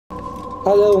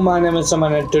Hello, my name is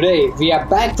Saman and today we are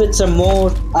back with some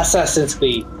more Assassin's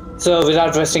Creed. So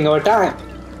without wasting our time,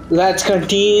 let's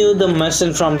continue the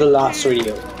mission from the last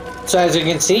video. So as you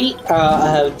can see, I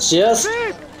have just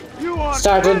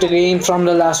started the game from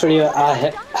the last video.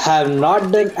 I have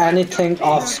not done anything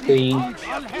off screen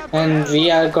and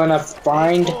we are gonna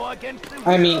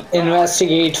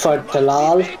investigate for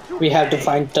Talal. We have to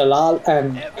find Talal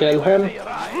and kill him.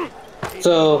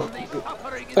 So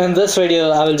in this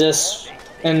video I will just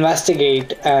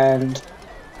investigate, and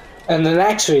in the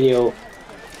next video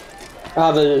I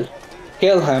will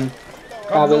kill him.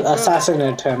 I will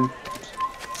assassinate him.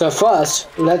 So first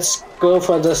let's go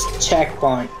for this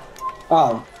checkpoint.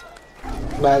 Oh,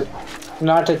 well,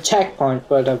 not a checkpoint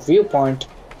but a viewpoint,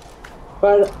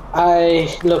 but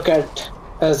I look at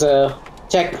as a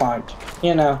checkpoint,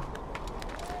 you know,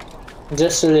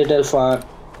 just a little fun.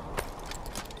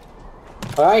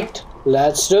 Alright,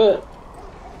 let's do it.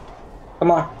 Come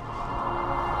on.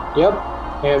 Yep,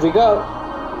 here we go.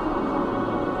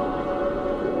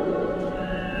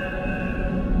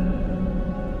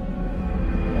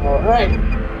 Alright.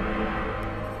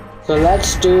 So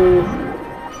let's do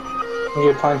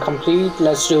viewpoint complete.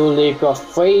 Let's do leap of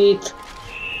faith.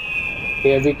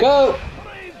 Here we go.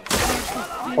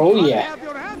 Oh yeah.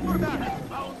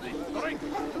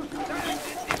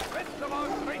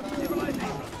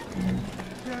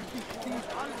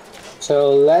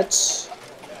 So let's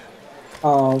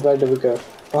where do we go?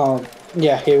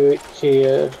 Yeah, here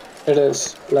it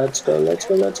is. Let's go.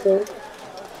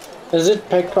 Is it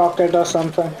pickpocket or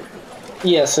something?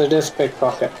 Yes, it is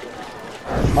pickpocket.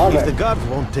 All If right. the guard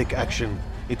won't take action,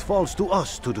 it falls to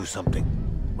us to do something.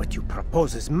 What you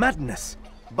propose is madness.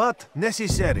 But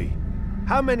necessary.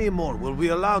 How many more will we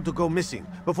allow to go missing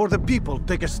before the people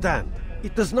take a stand?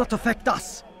 It does not affect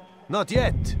us. Not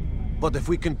yet. But if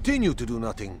we continue to do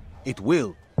nothing, it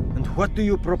will. And what do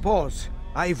you propose?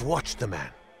 I've watched the man.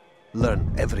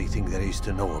 Learn everything there is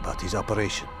to know about his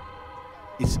operation.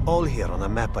 It's all here on a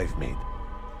map I've made.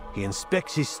 He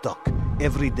inspects his stock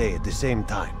every day at the same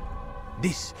time.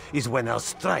 This is when I'll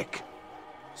strike.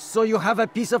 So you have a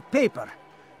piece of paper.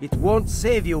 It won't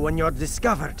save you when you're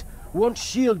discovered. Won't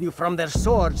shield you from their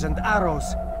swords and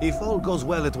arrows. If all goes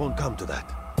well, it won't come to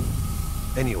that.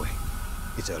 Anyway,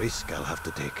 it's a risk I'll have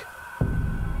to take.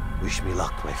 Wish me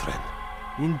luck, my friend.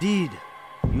 Indeed,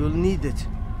 you'll need it.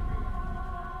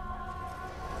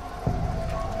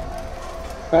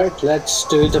 Alright, let's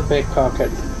do the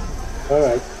pickpocket.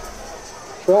 Alright.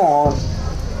 Go on.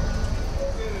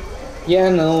 Yeah,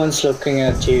 no one's looking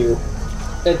at you.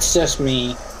 It's just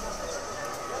me.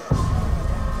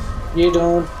 You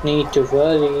don't need to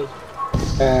worry.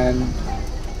 And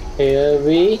here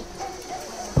we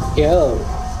go.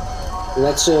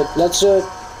 Let's do it.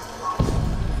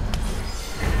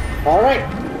 Alright.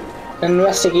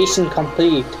 Investigation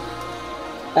complete.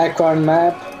 Acquire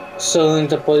map showing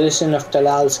the position of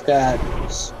Talal's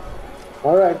guards.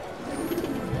 Alright.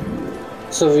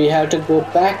 So we have to go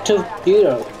back to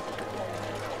Bureau.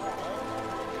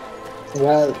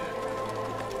 Well,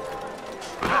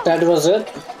 that was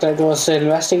it. That was the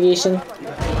investigation.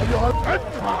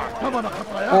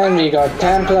 And we got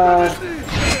Templar.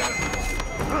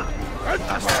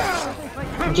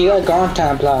 Dear gone,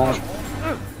 Templar.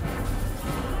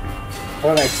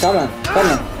 Alright, come on.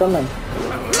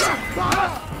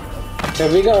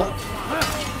 Here we go.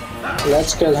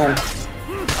 Let's kill him.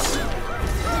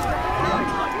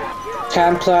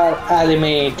 Templar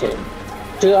eliminated.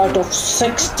 2 out of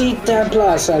 60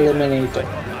 Templars eliminated.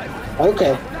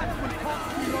 Okay.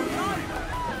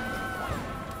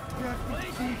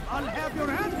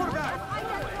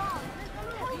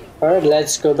 Alright,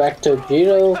 let's go back to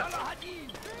Bureau.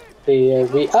 Here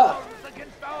we are.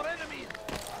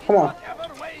 Come on.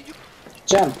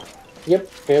 Jump. Yep,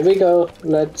 here we go.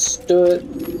 Let's do it.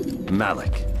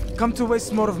 Malik, Come to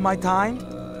waste more of my time?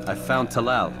 I found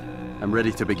Talal. I'm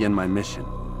ready to begin my mission.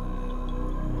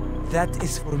 That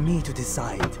is for me to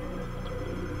decide.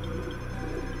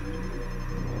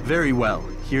 Very well.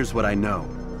 Here's what I know.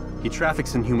 He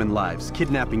traffics in human lives,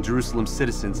 kidnapping Jerusalem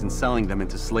citizens and selling them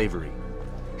into slavery.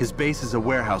 His base is a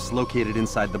warehouse located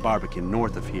inside the Barbican,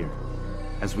 north of here.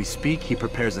 As we speak, he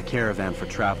prepares a caravan for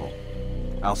travel.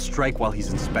 I'll strike while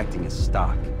he's inspecting his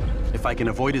stock. If I can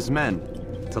avoid his men,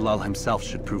 Talal himself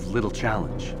should prove little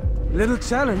challenge. Little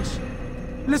challenge?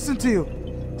 Listen to you.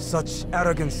 Such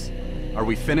arrogance. Are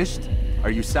we finished?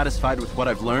 Are you satisfied with what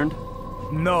I've learned?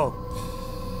 No.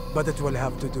 But it will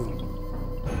have to do.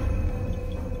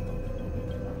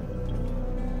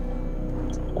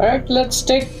 Alright, let's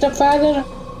take the feather.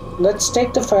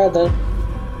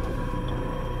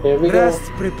 Here we Rest,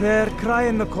 go. Prepare, cry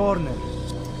in the corner.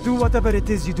 Do whatever it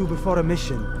is you do before a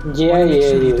mission. Yeah, Wanna make yeah,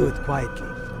 sure you yeah. do it quietly.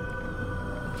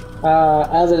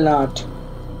 I will not.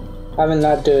 I will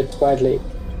not do it quietly.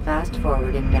 Fast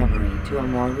forwarding memory to a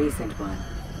more recent one.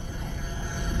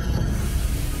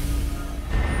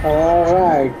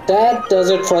 Alright, that does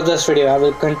it for this video. I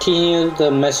will continue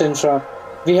the mission from...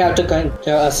 We have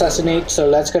to assassinate, so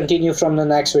let's continue from the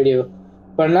next video.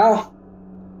 For now,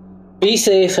 be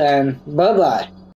safe and bye-bye.